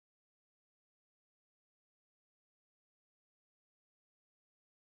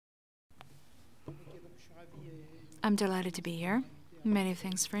I'm delighted to be here. Many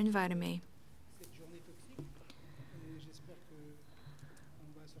thanks for inviting me.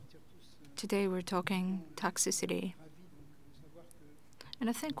 Today we're talking toxicity. And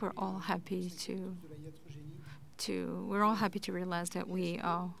I think we're all happy to realize that we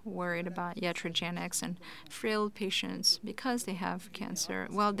are worried about iatrogenics and frail patients because they have cancer.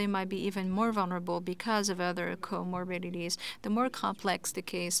 Well, they might be even more vulnerable because of other comorbidities. The more complex the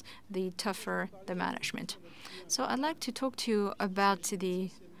case, the tougher the management. So I'd like to talk to you about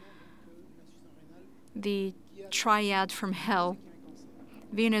the triad from hell: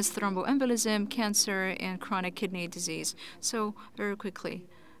 venous thromboembolism, cancer, and chronic kidney disease. So very quickly,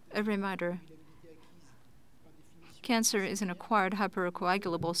 a reminder. Cancer is an acquired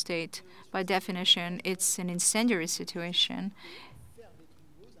hypercoagulable state. By definition, it's an incendiary situation.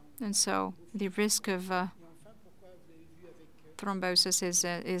 And so the risk of thrombosis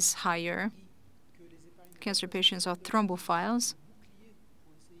is higher. Cancer patients are thrombophiles.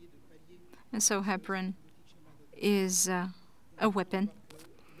 And so heparin is a weapon.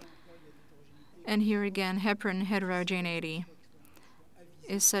 And here again, heparin heterogeneity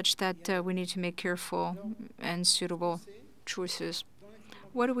is such that we need to make careful and suitable choices.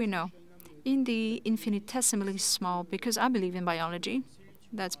 What do we know? In the infinitesimally small, because I believe in biology,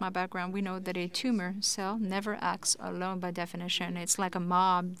 that's my background, we know that a tumor cell never acts alone by definition. It's like a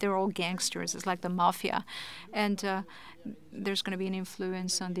mob. They're all gangsters. It's like the mafia. And there's going to be an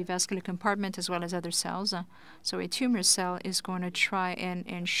influence on the vascular compartment as well as other cells. So a tumor cell is going to try and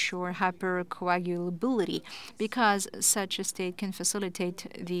ensure hypercoagulability because such a state can facilitate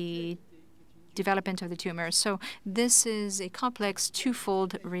the development of the tumor. So this is a complex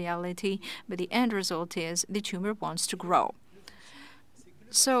twofold reality, but the end result is the tumor wants to grow.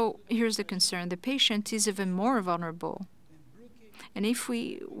 So here's the concern. The patient is even more vulnerable. And if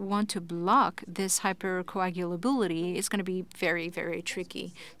we want to block this hypercoagulability, it's going to be very, very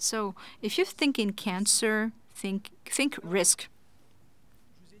tricky. So if you're thinking cancer, think risk.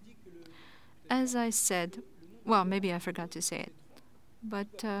 As I said, well, maybe I forgot to say it,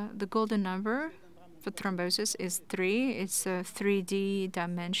 but the golden number for thrombosis is 3. It's a 3D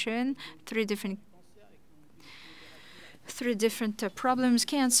dimension, three different problems: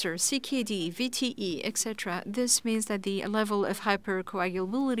 cancer, CKD, VTE, etc. This means that the level of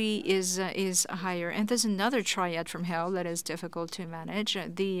hypercoagulability is higher. And there's another triad from hell that is difficult to manage: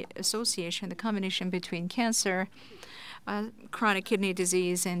 the association, the combination between cancer, chronic kidney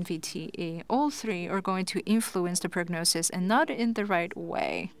disease, and VTE. All three are going to influence the prognosis, and not in the right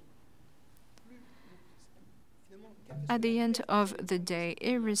way. At the end of the day,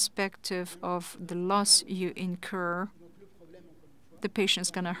 irrespective of the loss you incur, the patient's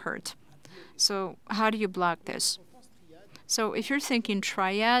going to hurt. So how do you block this? So if you're thinking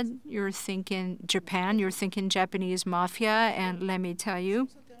triad, you're thinking Japan, you're thinking Japanese mafia, and let me tell you,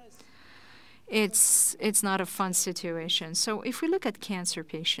 it's not a fun situation. So if we look at cancer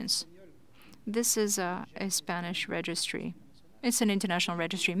patients, this is a Spanish registry. It's an international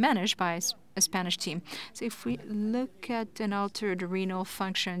registry managed by a Spanish team. So if we look at an altered renal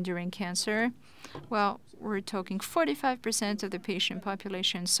function during cancer, well, we're talking 45% of the patient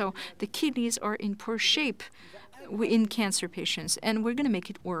population. So the kidneys are in poor shape in cancer patients, and we're going to make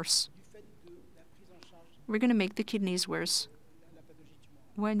it worse. We're going to make the kidneys worse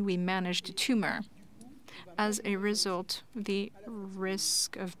when we manage the tumor. As a result, the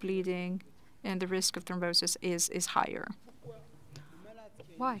risk of bleeding and the risk of thrombosis is higher.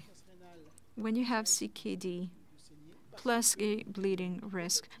 Why? When you have CKD plus a bleeding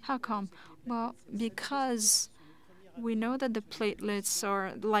risk, how come? Well, because we know that the platelets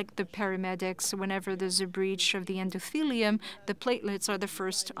are like the paramedics. Whenever there's a breach of the endothelium, the platelets are the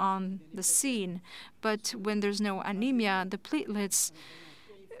first on the scene. But when there's no anemia, the platelets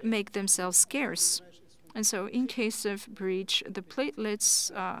make themselves scarce. And so in case of breach, the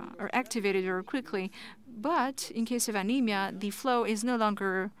platelets are activated very quickly. But in case of anemia, the flow is no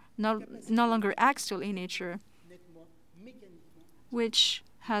longer axial in nature, which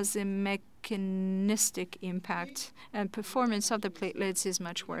has a mechanistic impact, and performance of the platelets is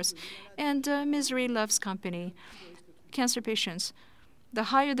much worse. And misery loves company. Cancer patients, the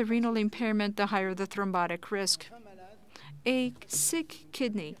higher the renal impairment, the higher the thrombotic risk. A sick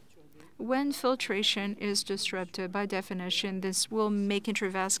kidney, when filtration is disrupted, by definition, this will make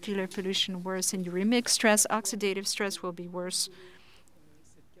intravascular pollution worse, and uremic stress, oxidative stress will be worse.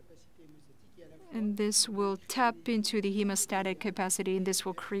 And this will tap into the hemostatic capacity, and this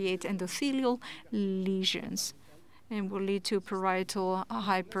will create endothelial lesions and will lead to parietal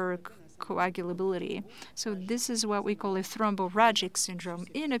coagulability. So this is what we call a thromboragic syndrome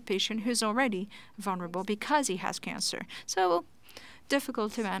in a patient who's already vulnerable because he has cancer. So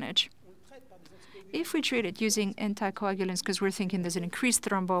difficult to manage. If we treat it using anticoagulants, because we're thinking there's an increased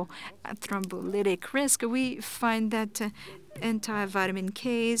thrombolytic risk, we find that anti-vitamin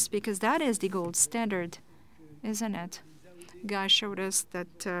Ks, because that is the gold standard, isn't it? Guy showed us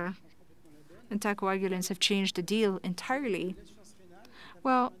that anticoagulants have changed the deal entirely.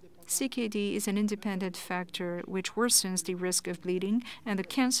 Well, CKD is an independent factor which worsens the risk of bleeding, and the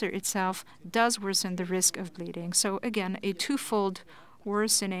cancer itself does worsen the risk of bleeding. So again, a twofold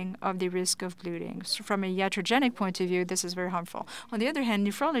worsening of the risk of bleeding. So from a iatrogenic point of view, this is very harmful. On the other hand,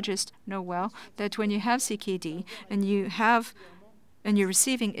 nephrologists know well that when you have CKD and you're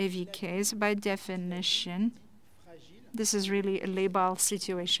receiving AVKs, by definition, this is really a labile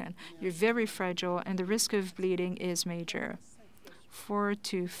situation. You're very fragile, and the risk of bleeding is major. 4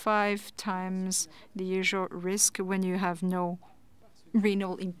 to 5 times the usual risk when you have no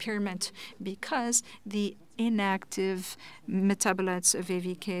renal impairment, because the inactive metabolites of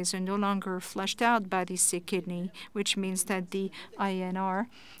AVKs are no longer flushed out by the sick kidney, which means that the INR,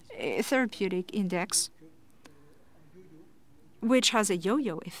 therapeutic index, which has a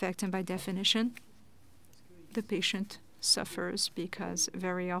yo-yo effect, and by definition, the patient suffers because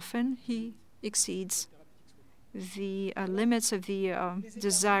very often he exceeds the limits of the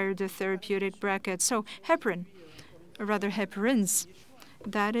desired therapeutic bracket. So heparin, or rather heparins,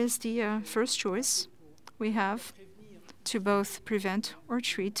 that is the first choice we have to both prevent or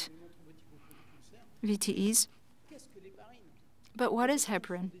treat VTEs. But what is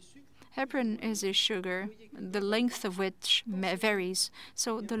heparin? Heparin is a sugar, the length of which varies.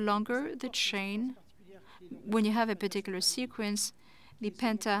 So the longer the chain, when you have a particular sequence, the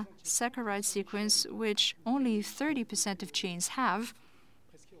pentasaccharide sequence, which only 30% of chains have,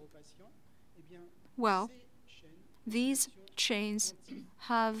 well, these chains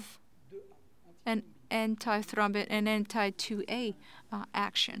have an antithrombin and anti-2A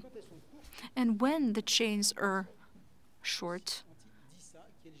action. And when the chains are short,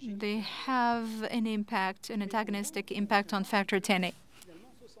 they have an impact, an antagonistic impact on factor 10A.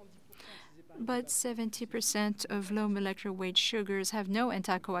 But 70% of low molecular weight sugars have no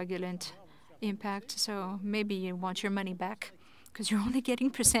anticoagulant impact, so maybe you want your money back because you're only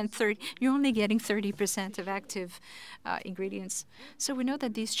getting 30% of active ingredients. So we know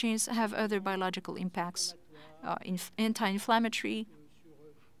that these chains have other biological impacts. Anti-inflammatory,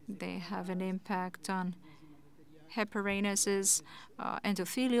 they have an impact on heparinuses,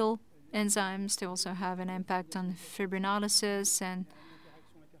 endothelial enzymes. They also have an impact on fibrinolysis and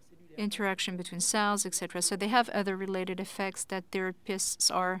interaction between cells, etc. So they have other related effects that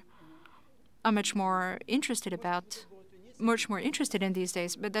therapists are much more interested in these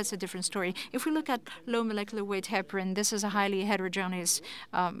days, but that's a different story. If we look at low molecular weight heparin, this is a highly heterogeneous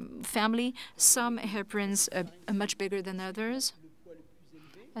family. Some heparins are much bigger than others.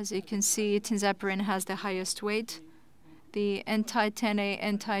 As you can see, tinzaparin has the highest weight. The anti-10A,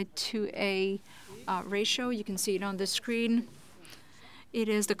 anti-2A ratio, you can see it on the screen. It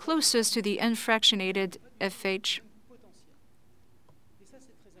is the closest to the unfractionated FH.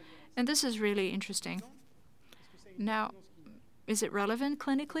 And this is really interesting. Now, is it relevant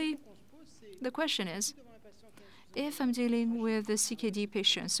clinically? The question is, if I'm dealing with a CKD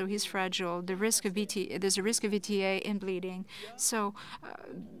patient, so he's fragile, there's a risk of VTA and bleeding, so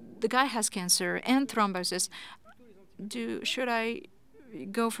the guy has cancer and thrombosis, should I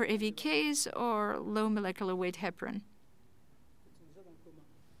go for AVKs or low molecular weight heparin?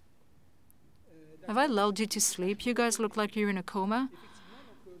 Have I lulled you to sleep? You guys look like you're in a coma.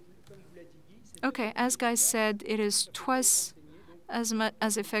 Okay, as Guy said, it is twice as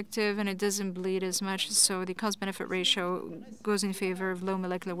effective and it doesn't bleed as much, so the cost-benefit ratio goes in favor of low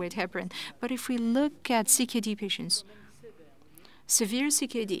molecular weight heparin. But if we look at CKD patients, severe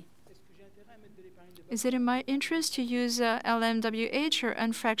CKD, is it in my interest to use LMWH or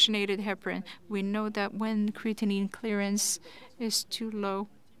unfractionated heparin? We know that when creatinine clearance is too low,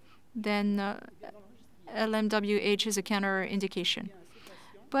 then LMWH is a counter-indication.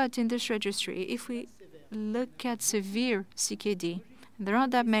 But in this registry, if we look at severe CKD, there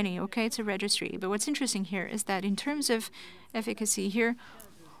aren't that many, okay? It's a registry. But what's interesting here is that in terms of efficacy here,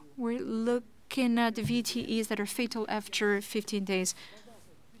 we're looking at VTEs that are fatal after 15 days.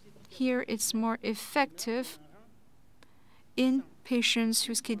 Here, it's more effective in patients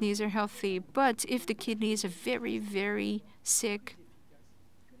whose kidneys are healthy. But if the kidneys are very, very sick,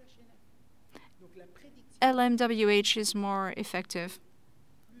 LMWH is more effective.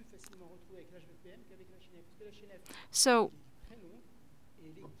 So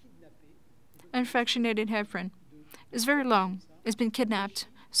Unfractionated heparin is very long. It's been kidnapped.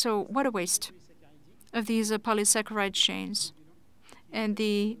 So what a waste of these polysaccharide chains. And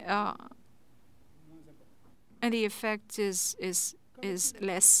the effect is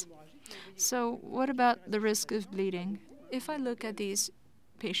less. So what about the risk of bleeding? If I look at these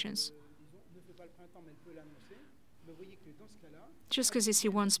patients, just because you see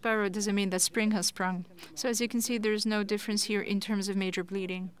one sparrow doesn't mean that spring has sprung. So as you can see, there's no difference here in terms of major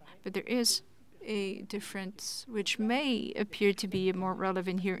bleeding, but there is a difference which may appear to be more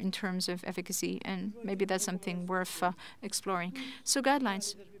relevant here in terms of efficacy, and maybe that's something worth exploring. So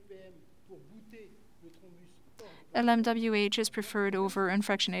guidelines. LMWH is preferred over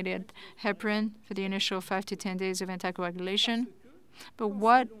unfractionated heparin for the initial 5 to 10 days of anticoagulation. But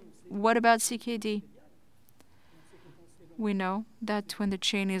what about CKD? We know that when the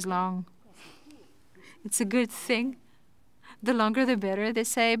chain is long, it's a good thing. The longer the better, they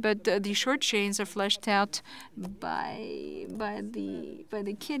say, but the short chains are flushed out by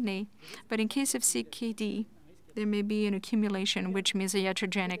the kidney. But in case of CKD, there may be an accumulation, which means a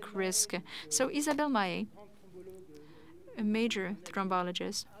iatrogenic risk. So Isabelle Maillet, a major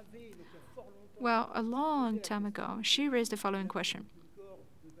thrombologist, well, a long time ago, she raised the following question.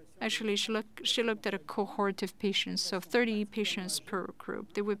 Actually, she looked at a cohort of patients, so 30 patients per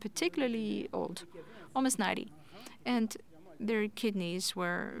group. They were particularly old, almost 90, and their kidneys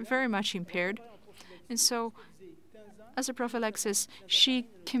were very much impaired. And so, as a prophylaxis, she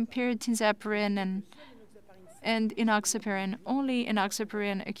compared tinzaparin and enoxaparin. Only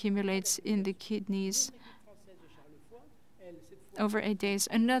enoxaparin accumulates in the kidneys over 8 days.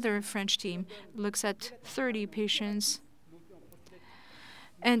 Another French team looks at 30 patients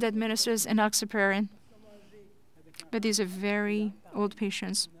and administers enoxaparin. But these are very old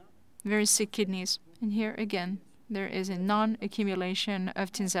patients, very sick kidneys. And here again, there is a non-accumulation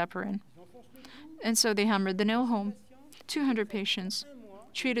of tinzaparin. And so they hammered the nail home. 200 patients,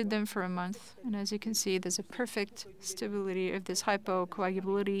 treated them for a month. And as you can see, there's a perfect stability of this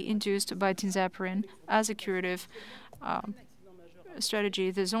hypocoagulability induced by tinzaparin as a curative strategy.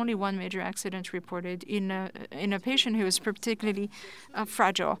 There's only one major accident reported in a patient who is particularly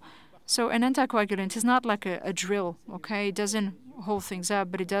fragile. So an anticoagulant is not like a drill, okay? It doesn't hold things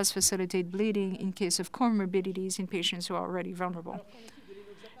up, but it does facilitate bleeding in case of comorbidities in patients who are already vulnerable.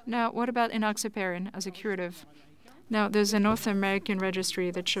 Now, what about enoxaparin as a curative? Now, there's a North American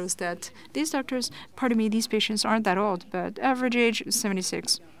registry that shows that these these patients aren't that old, but average age is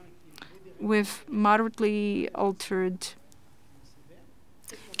 76, with moderately altered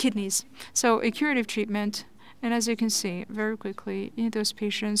kidneys. So a curative treatment, and as you can see very quickly, in those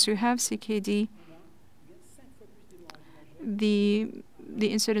patients who have CKD, the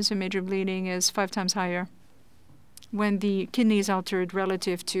incidence of major bleeding is 5 times higher when the kidney is altered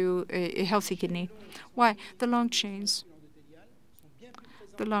relative to a healthy kidney. Why? The long chains.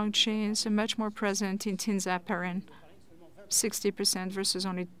 The long chains are much more present in tinzaparin, 60% versus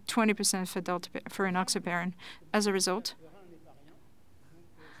only 20% for enoxaparin. As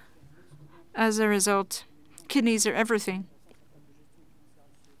a result, kidneys are everything.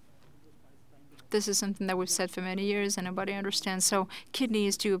 This is something that we've said for many years and nobody understands. So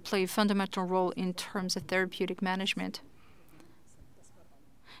kidneys do play a fundamental role in terms of therapeutic management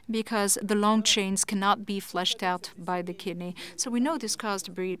because the long chains cannot be flushed out by the kidney. So we know this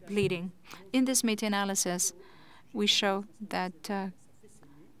caused bleeding. In this meta-analysis, we show that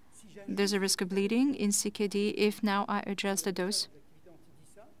there's a risk of bleeding in CKD if now I adjust the dose.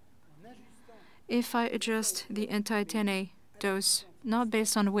 If I adjust the anti-10A dose, not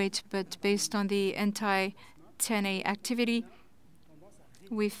based on weight, but based on the anti-10A activity,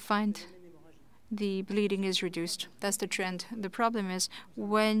 we find the bleeding is reduced. That's the trend. The problem is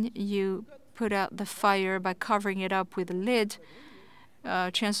when you put out the fire by covering it up with a lid,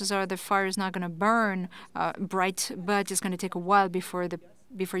 chances are the fire is not going to burn bright, but it's going to take a while before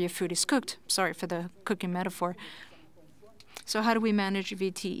your food is cooked. Sorry for the cooking metaphor. So how do we manage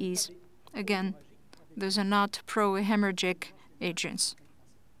VTEs? Again, those are not pro-hemorrhagic agents.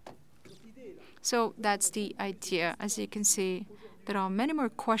 So that's the idea. As you can see, there are many more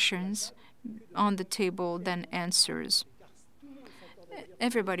questions on the table than answers.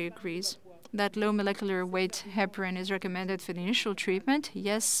 Everybody agrees that low molecular weight heparin is recommended for the initial treatment.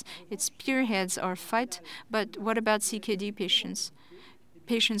 Yes, it spearheads our fight, but what about CKD patients?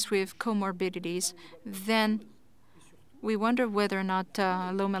 Patients with comorbidities? Then we wonder whether or not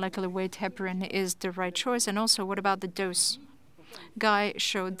low molecular weight heparin is the right choice, and also what about the dose? Guy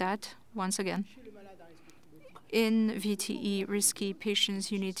showed that, once again. In VTE risky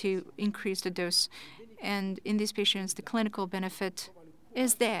patients, you need to increase the dose. And in these patients, the clinical benefit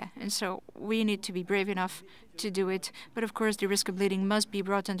is there, and so we need to be brave enough to do it. But of course, the risk of bleeding must be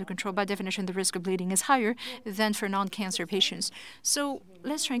brought under control. By definition, the risk of bleeding is higher than for non-cancer patients. So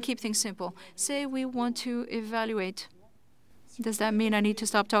let's try and keep things simple. Say we want to evaluate. Does that mean I need to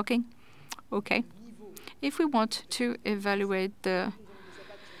stop talking? Okay. If we want to evaluate the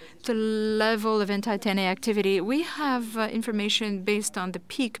level of anti-10A activity, we have information based on the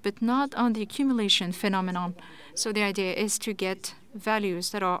peak, but not on the accumulation phenomenon. So the idea is to get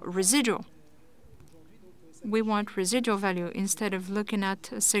values that are residual. We want residual value instead of looking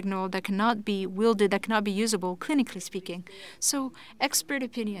at a signal that cannot be wielded, that cannot be usable, clinically speaking. So expert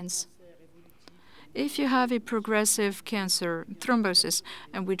opinions. If you have a progressive cancer, thrombosis,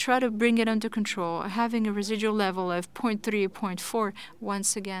 and we try to bring it under control, having a residual level of 0.3, 0.4,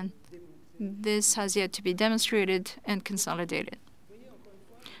 once again, this has yet to be demonstrated and consolidated.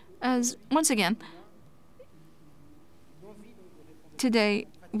 Once again, today,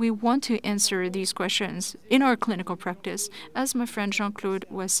 we want to answer these questions in our clinical practice. As my friend Jean-Claude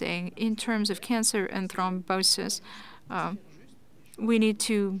was saying, in terms of cancer and thrombosis, we need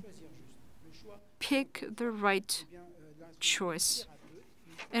to pick the right choice.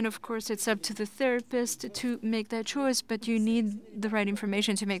 And of course, it's up to the therapist to make that choice, but you need the right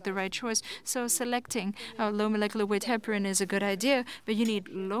information to make the right choice. So selecting low molecular weight heparin is a good idea, but you need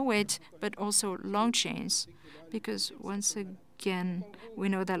low weight, but also long chains, because once again, we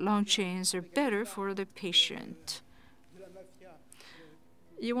know that long chains are better for the patient.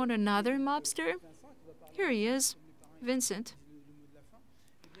 You want another mobster? Here he is, Vincent.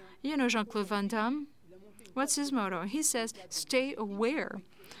 You know Jean-Claude Van Damme? What's his motto? He says, stay aware.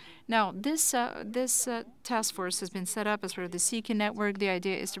 Now, this task force has been set up as part of the Seeking Network. The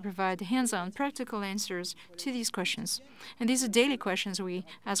idea is to provide hands-on, practical answers to these questions. And these are daily questions we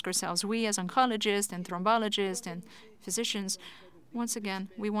ask ourselves. We as oncologists and thrombologists and physicians, once again,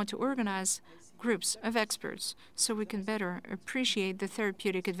 we want to organize groups of experts so we can better appreciate the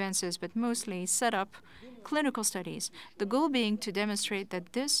therapeutic advances, but mostly set up clinical studies. The goal being to demonstrate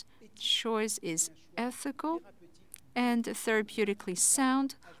that this choice is ethical and therapeutically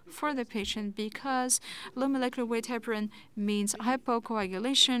sound for the patient, because low molecular weight heparin means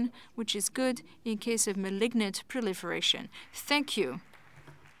hypocoagulation, which is good in case of malignant proliferation. Thank you.